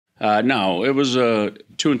No, it was a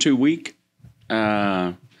 2-2 week.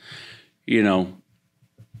 You know,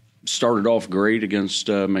 started off great against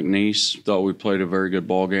McNeese. Thought we played a very good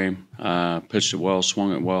ball game. Pitched it well,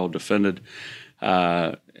 swung it well, defended,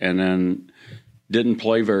 and then didn't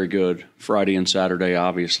play very good Friday and Saturday,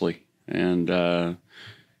 obviously. And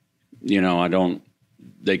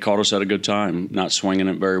they caught us at a good time, not swinging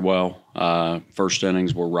it very well. First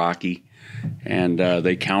innings were rocky, and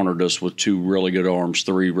they countered us with two really good arms,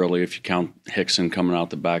 three really if you count Hickson coming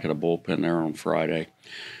out the back of the bullpen there on Friday.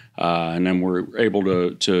 And then we're able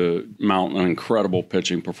to mount an incredible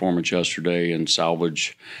pitching performance yesterday and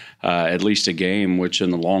salvage at least a game, which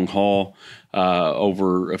in the long haul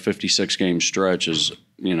over a 56-game stretch is,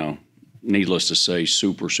 needless to say,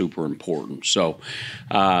 super, super important. So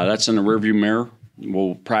that's in the rearview mirror.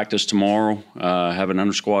 We'll practice tomorrow, have an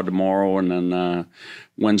under squad tomorrow, and then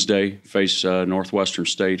Wednesday face Northwestern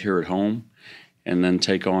State here at home, and then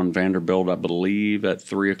take on Vanderbilt, I believe, at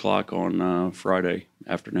 3 o'clock on Friday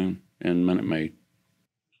afternoon in Minute Maid.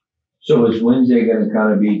 So is Wednesday going to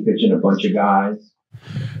kind of be pitching a bunch of guys?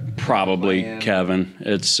 Probably, Kevin.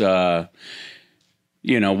 It's, we'll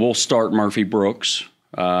start Murphy Brooks,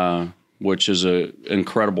 which is an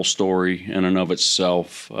incredible story in and of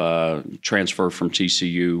itself. Transfer from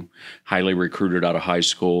TCU, highly recruited out of high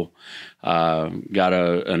school, got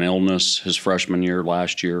an illness his freshman year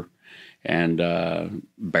last year, and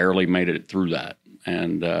barely made it through that.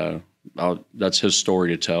 And that's his story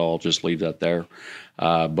to tell. I'll just leave that there.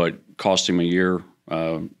 But cost him a year,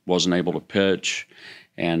 wasn't able to pitch,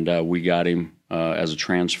 and we got him as a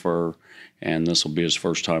transfer, and this will be his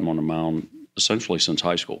first time on the mound essentially since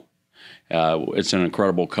high school. It's an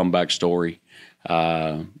incredible comeback story,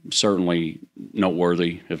 certainly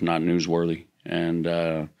noteworthy, if not newsworthy, and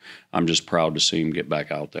I'm just proud to see him get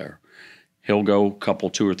back out there. He'll go couple,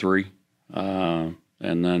 two or three, and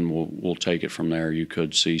then we'll take it from there. You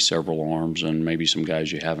could see several arms and maybe some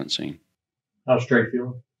guys you haven't seen. How's Trey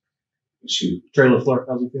feeling? Trey LaFleur,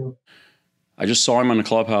 how's he feeling? I just saw him in the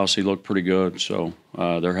clubhouse. He looked pretty good. So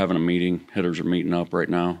they're having a meeting. Hitters are meeting up right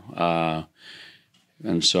now.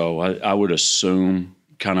 And so I would assume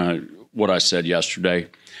kind of what I said yesterday.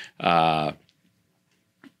 I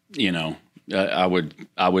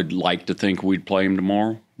would like to think we'd play him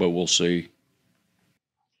tomorrow, but we'll see.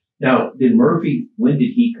 Now, when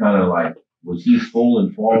did he kind of was he full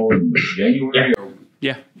in fall in January?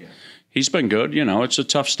 Yeah. He's been good. It's a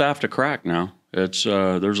tough staff to crack now. It's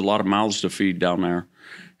there's a lot of mouths to feed down there,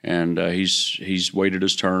 and he's waited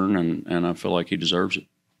his turn, and I feel like he deserves it.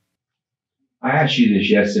 I asked you this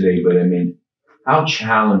yesterday, but how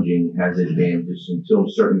challenging has it been just until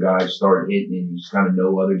certain guys start hitting and you just kind of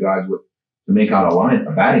know other guys to make out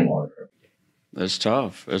a batting order? It's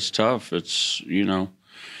tough. It's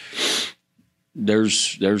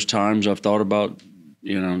there's times I've thought about,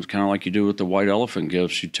 it's kind of like you do with the white elephant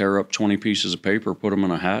gifts. You tear up 20 pieces of paper, put them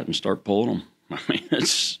in a hat, and start pulling them. I mean,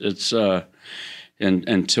 it's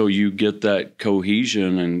until you get that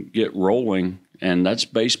cohesion and get rolling, and that's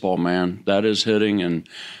baseball, man. That is hitting, and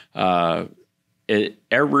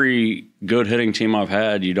every good hitting team I've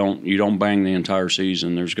had, you don't bang the entire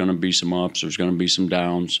season. There's going to be some ups, there's going to be some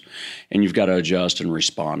downs, and you've got to adjust and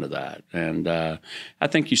respond to that. And I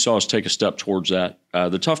think you saw us take a step towards that.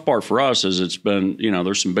 The tough part for us is it's been,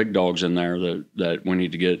 there's some big dogs in there that we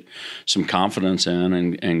need to get some confidence in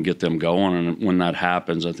and get them going. And when that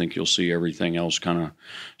happens, I think you'll see everything else kind of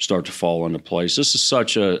start to fall into place. This is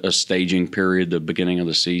such a staging period, the beginning of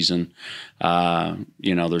the season.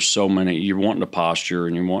 There's so many, you're wanting to posture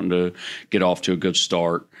and you're wanting to get off to a good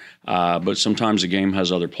start. But sometimes the game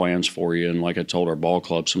has other plans for you. And like I told our ball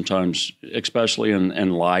club, sometimes, especially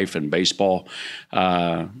in life and baseball,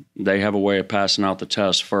 they have a way of passing out the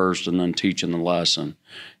test first and then teaching the lesson.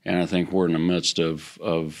 And I think we're in the midst of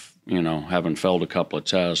having failed a couple of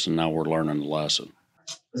tests, and now we're learning the lesson.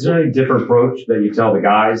 Is there any different approach that you tell the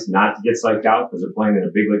guys not to get psyched out because they're playing in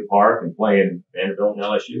a big league park and playing Vanderbilt and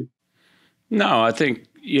LSU? No, I think,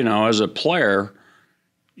 as a player,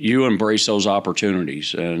 you embrace those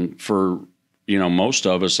opportunities. And for, most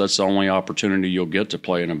of us, that's the only opportunity you'll get to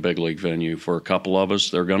play in a big league venue. For a couple of us,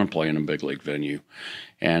 they're going to play in a big league venue.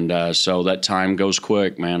 And so that time goes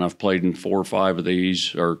quick, man. I've played in 4 or 5 of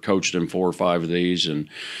these, or coached in 4 or 5 of these, and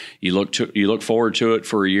you look forward to it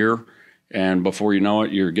for a year, and before you know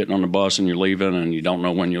it, you're getting on the bus and you're leaving, and you don't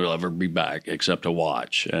know when you'll ever be back except to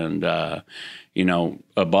watch. And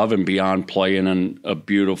above and beyond playing in a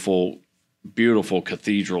beautiful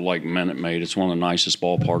cathedral like Minute Maid, it's one of the nicest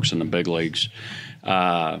ballparks in the big leagues.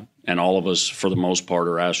 And all of us, for the most part,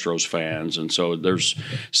 are Astros fans, and so there's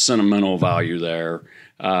sentimental value there.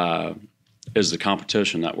 is the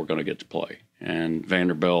competition that we're going to get to play. And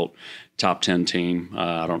Vanderbilt, top 10 team.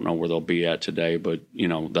 I don't know where they'll be at today, but,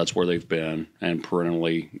 that's where they've been. And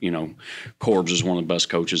perennially, Corbs is one of the best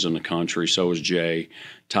coaches in the country. So is Jay.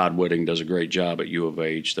 Todd Whitting does a great job at U of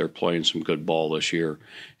H. They're playing some good ball this year.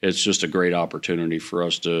 It's just a great opportunity for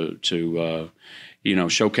us to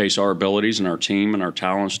showcase our abilities and our team and our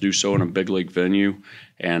talents, do so in a big league venue.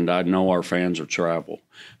 And I know our fans will travel.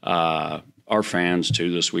 Our fans,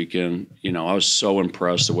 too, this weekend, I was so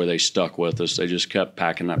impressed the way they stuck with us. They just kept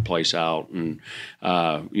packing that place out. And,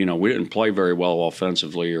 we didn't play very well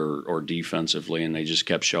offensively or defensively, and they just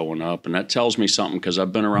kept showing up. And that tells me something because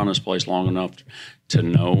I've been around this place long enough to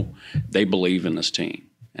know they believe in this team.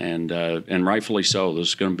 And rightfully so. This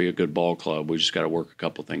is going to be a good ball club. We just got to work a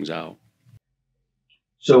couple things out.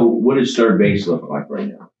 So what does third base look like right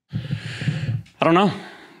now? I don't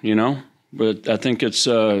know, but I think it's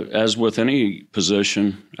as with any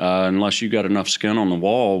position, unless you got enough skin on the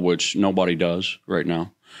wall, which nobody does right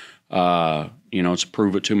now. It's a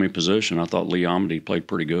prove it to me position. I thought Lee Amity played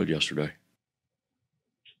pretty good yesterday.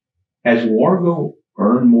 Has Wargo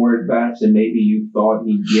earned more at bats than maybe you thought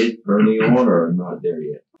he'd get early on, or not there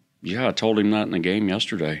yet? Yeah, I told him that in the game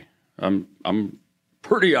yesterday. I'm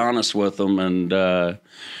pretty honest with him, and I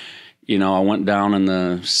went down in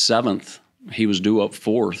the 7th. He was due up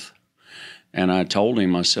 4th. And I told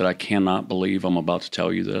him, I said, I cannot believe I'm about to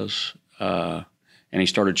tell you this. And he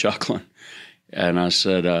started chuckling. And I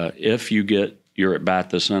said, if you get your at bat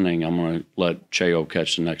this inning, I'm going to let Cheo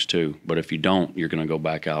catch the next 2. But if you don't, you're going to go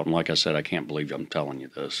back out. And like I said, I can't believe I'm telling you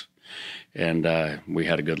this. And we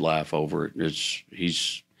had a good laugh over it.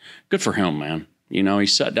 He's good for him, man. He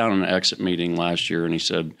sat down in the exit meeting last year and he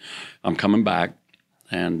said, I'm coming back.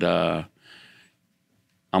 And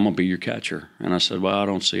I'm going to be your catcher. And I said, well, I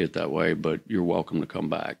don't see it that way, but you're welcome to come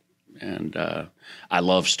back. And I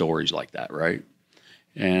love stories like that, right?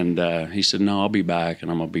 And he said, no, I'll be back, and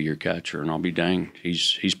I'm going to be your catcher. And I'll be danged.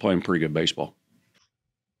 He's playing pretty good baseball.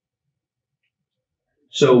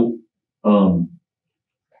 So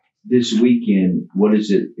this weekend, what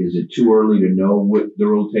is it? Is it too early to know what the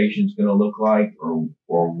rotation's going to look like, or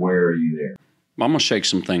where are you there? I'm going to shake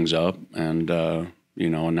some things up and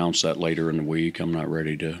announce that later in the week. I'm not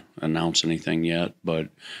ready to announce anything yet, but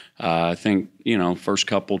I think, first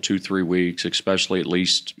couple, 2-3 weeks, especially at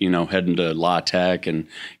least, heading to La Tech and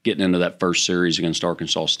getting into that first series against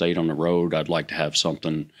Arkansas State on the road, I'd like to have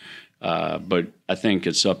something. But I think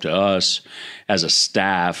it's up to us as a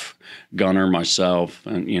staff, Gunner, myself,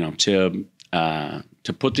 and, Tib,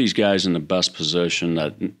 to put these guys in the best position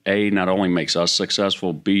that, A, not only makes us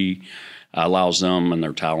successful, B, allows them and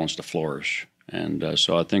their talents to flourish. And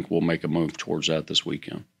so I think we'll make a move towards that this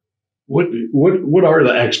weekend. What are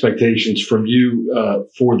the expectations from you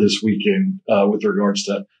for this weekend with regards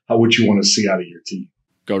to what you want to see out of your team?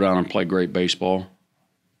 Go down and play great baseball,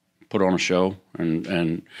 put on a show,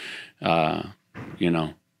 and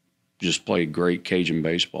just play great Cajun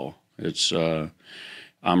baseball. It's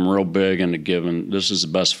I'm real big into giving. This is the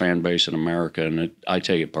best fan base in America, and I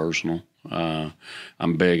take it personal.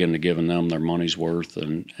 I'm big into giving them their money's worth,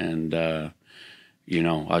 and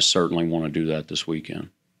I certainly want to do that this weekend.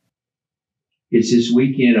 Is this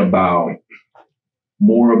weekend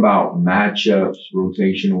more about matchups,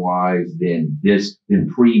 rotation-wise, than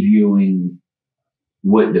previewing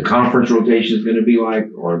what the conference rotation is going to be like,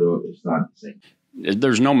 or it's not the same?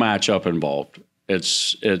 There's no matchup involved.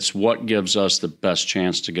 It's what gives us the best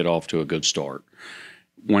chance to get off to a good start.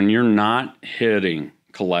 When you're not hitting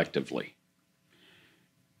collectively,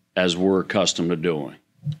 as we're accustomed to doing,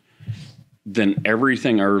 then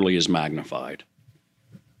everything early is magnified.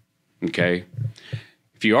 Okay?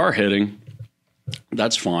 If you are hitting,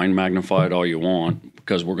 that's fine. Magnify it all you want,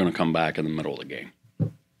 because we're going to come back in the middle of the game.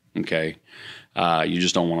 Okay? You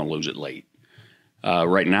just don't want to lose it late.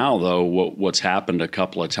 Right now, though, what's happened a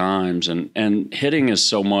couple of times, and hitting is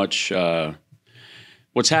so much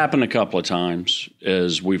what's happened a couple of times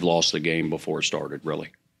is we've lost the game before it started, really,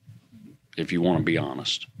 if you want to be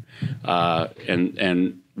honest.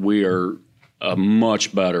 And we are a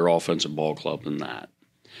much better offensive ball club than that.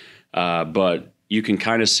 But you can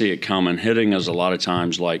kind of see it coming. Hitting is a lot of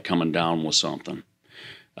times like coming down with something.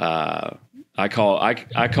 I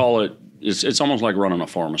call it, it's almost like running a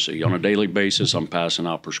pharmacy. On a daily basis, I'm passing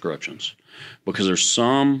out prescriptions because there's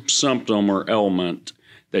some symptom or ailment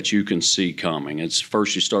that you can see coming. It's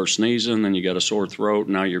first you start sneezing, then you got a sore throat,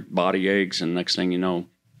 now your body aches, and next thing you know,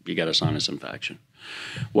 you got a sinus infection.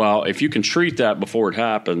 Well, if you can treat that before it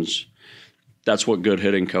happens, that's what good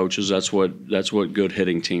hitting coaches, that's what good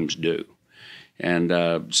hitting teams do.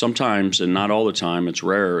 And sometimes, and not all the time, it's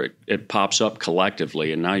rare, it pops up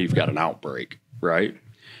collectively, and now you've got an outbreak, right?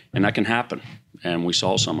 And that can happen, and we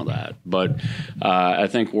saw some of that. But I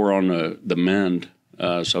think we're on the mend,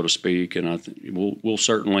 so to speak, and I think we'll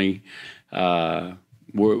certainly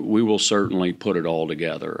we will certainly put it all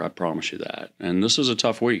together. I promise you that. And this is a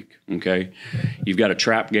tough week. Okay, you've got a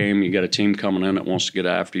trap game. You got a team coming in that wants to get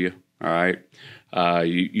after you. All right,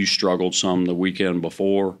 you struggled some the weekend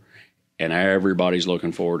before, and everybody's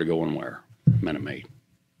looking forward to going where? Minute Maid.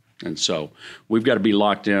 And so we've got to be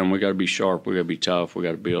locked in. We've got to be sharp. We've got to be tough. We've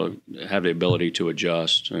got to be able to have the ability to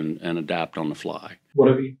adjust and adapt on the fly. What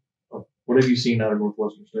have you seen out of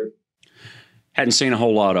Northwestern State? Hadn't seen a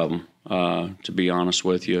whole lot of them, to be honest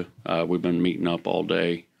with you. We've been meeting up all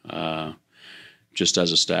day, just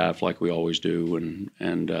as a staff, like we always do,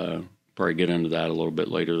 and probably get into that a little bit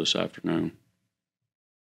later this afternoon.